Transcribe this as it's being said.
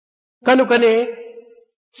కనుకనే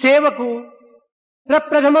సేవకు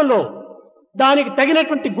ప్రప్రథమంలో దానికి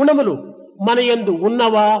తగినటువంటి గుణములు మన యందు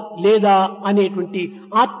ఉన్నవా లేదా అనేటువంటి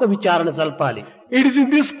ఆత్మ విచారణ జరపాలి. It is in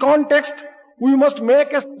this context we must make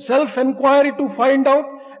a self-enquiry to find out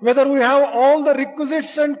whether we have all the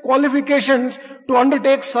requisites and qualifications to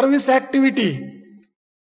undertake service activity.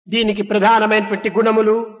 దీనికి ప్రధానమైనటువంటి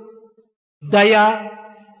గుణములు దయ,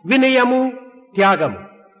 వినయము, త్యాగము.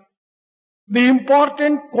 The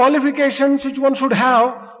important qualifications which one should have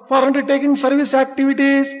for undertaking service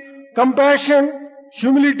activities: compassion,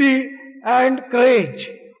 humility and courage.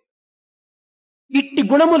 ఇట్టి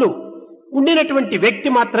గుణములు ఉండినటువంటి వ్యక్తి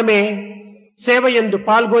మాత్రమే సేవయందు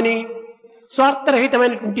పాల్గొని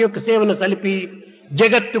స్వార్థరహితమైనటువంటి యొక్క సేవను సలిపి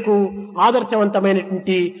జగత్తుకు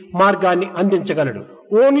ఆదర్శవంతమైనటువంటి మార్గాన్ని అందించగలడు.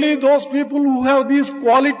 Only those people who have these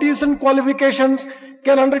qualities and qualifications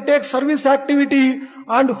can undertake service activity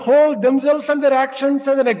and hold themselves and their actions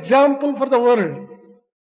as an example for the world.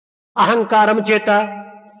 అహంకారము చేత,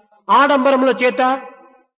 ఆడంబరముల చేత,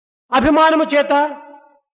 అభిమానము చేత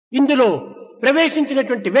ఇందులో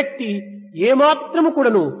ప్రవేశించినటువంటి వ్యక్తి ఏమాత్రము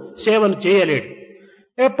కూడాను సేవను చేయలేడు.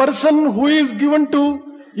 A person who is given to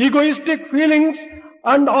egoistic feelings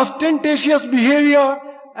and ostentatious behavior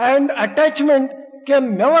and attachment can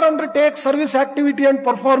never undertake service activity and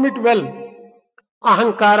perform it well.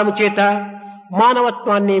 అహంకారము చేత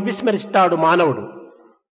మానవత్వాన్ని విస్మరిస్తాడు మానవుడు.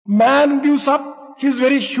 Man gives up his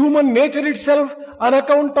very human nature itself on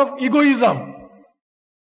account of egoism.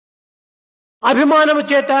 అభిమానము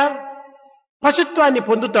చేత పశుత్వాన్ని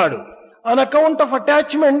పొందుతాడు. On account of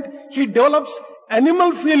attachment, he develops animal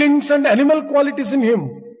feelings and animal qualities in him.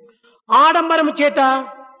 ఆడంబరము చేత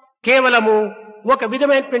కేవలము ఒక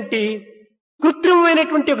విధమైనటువంటి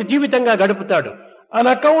కృత్రిమమైనటువంటి ఒక జీవితంగా గడుపుతాడు. On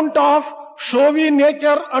account of showy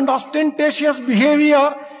nature and ostentatious behavior,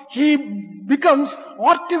 he becomes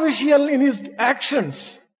artificial in his actions.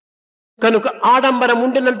 కనుక ఆడంబరం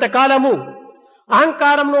ఉండినంత కాలము,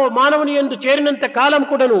 అహంకారంలో మానవుని యందు చేరినంత కాలం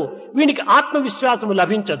కూడాను వీనికి ఆత్మవిశ్వాసము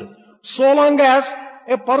లభించదు. So long as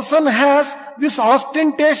a person has this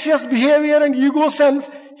ostentatious behavior and ego sense,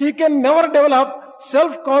 he can never develop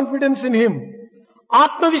self-confidence in him.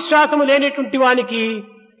 ఆత్మవిశ్వాసము లేనటువంటి వానికి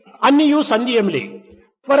అన్నియు సందేహములే.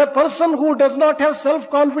 For a person who does not have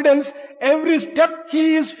self-confidence, every step he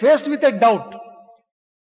is faced with a doubt.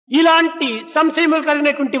 ఇలాంటి సంశయములు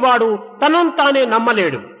కలిగినటువంటి వాడు తనను తానే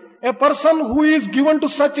నమ్మలేడు. A person who is given to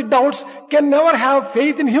such doubts can never have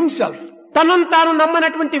faith in himself. తనను తాను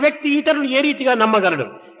నమ్మనటువంటి వ్యక్తి ఇతరులు ఏ రీతిగా నమ్మగలడు?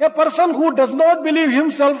 A person who does not believe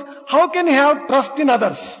himself, how can he have trust in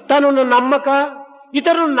others? తనను నమ్మక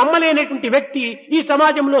ఇతరులను నమ్మలేనటువంటి వ్యక్తి ఈ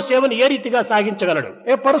సమాజంలో సేవను ఏ రీతిగా సాగించగలడు?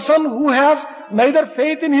 A person who has neither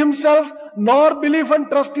faith in himself nor belief and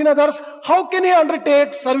trust in others, how can he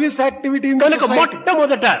undertake service activity in the కనుక society?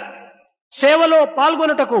 మొట్టమొదట సేవలో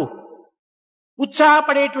పాల్గొనుటకు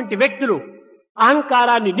ఉత్సాహపడేటువంటి వ్యక్తులు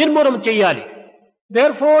అహంకారాన్ని నిర్మూలన చేయాలి.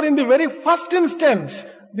 Therefore, in the very first instance,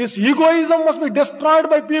 this egoism must be destroyed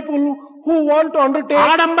by people who want to undertake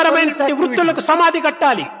ఆడంబరమైన service activity. వృత్తులకు సమాధి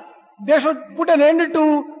కట్టాలి. They should put an end to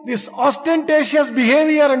this ostentatious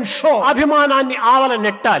behavior and show. అభిమానాన్ని ఆవల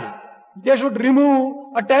నెట్టాలి. They should remove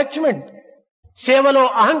attachment. సేవలో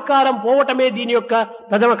అహంకారం పోవటమే దీని యొక్క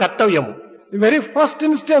ప్రథమ కర్తవ్యము. The very first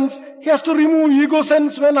instance, he has to remove ego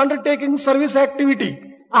sense when undertaking service activity.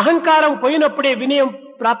 అహంకారం పోయినప్పుడే వినయం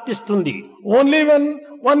ప్రాప్తిస్తుంది. Only when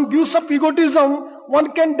one gives up egotism, one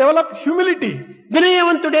can develop humility.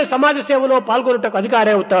 వినయవంతుడే సమాజ సేవలో పాల్గొనుటకు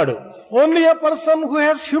అధికారి అవుతాడు. Only a person who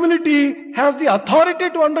has humility has the authority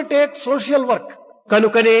to undertake social work.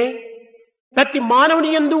 కనుకనే ప్రతి మానవుని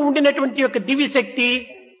యందు ఉండినటువంటి యొక్క దివ్య శక్తి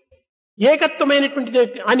ఏకత్వమైనటువంటిది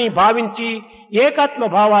అని భావించి ఏకాత్మ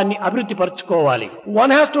భావాన్ని అభివృద్ధి పరచుకోవాలి.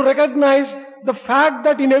 One has to recognize the fact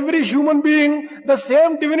that in every human being the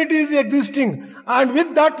same divinity is existing, and with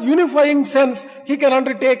that unifying sense he can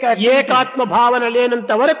undertake activity. ఏకాత్మ భావన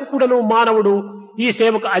లేనంత వరకు కూడాను మానవుడు ఈ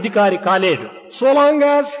సేవకు అధికారి కాలేడు. So long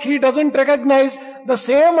as he doesn't recognize the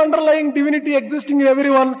same underlying divinity existing in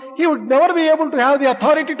everyone, he would never be able to have the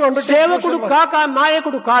authority to undertake సేవకుడు social work. కాక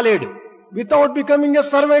నాయకుడు కాలేడు. Without becoming a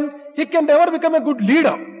servant, he can never become a good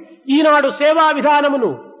leader. ఈనాడు సేవా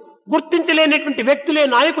విధానమును గుర్తించలేనటువంటి వ్యక్తులే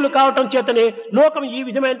నాయకులు కావటం చేతనే లోకం ఈ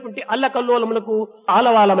విధమైనటువంటి అల్లకల్లోలములకు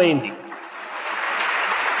ఆలవాలమైంది.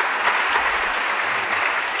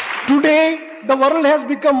 Today, the world has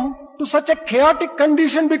become to such a chaotic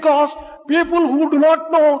condition because people who do not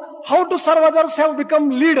know how to serve others have become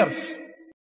leaders.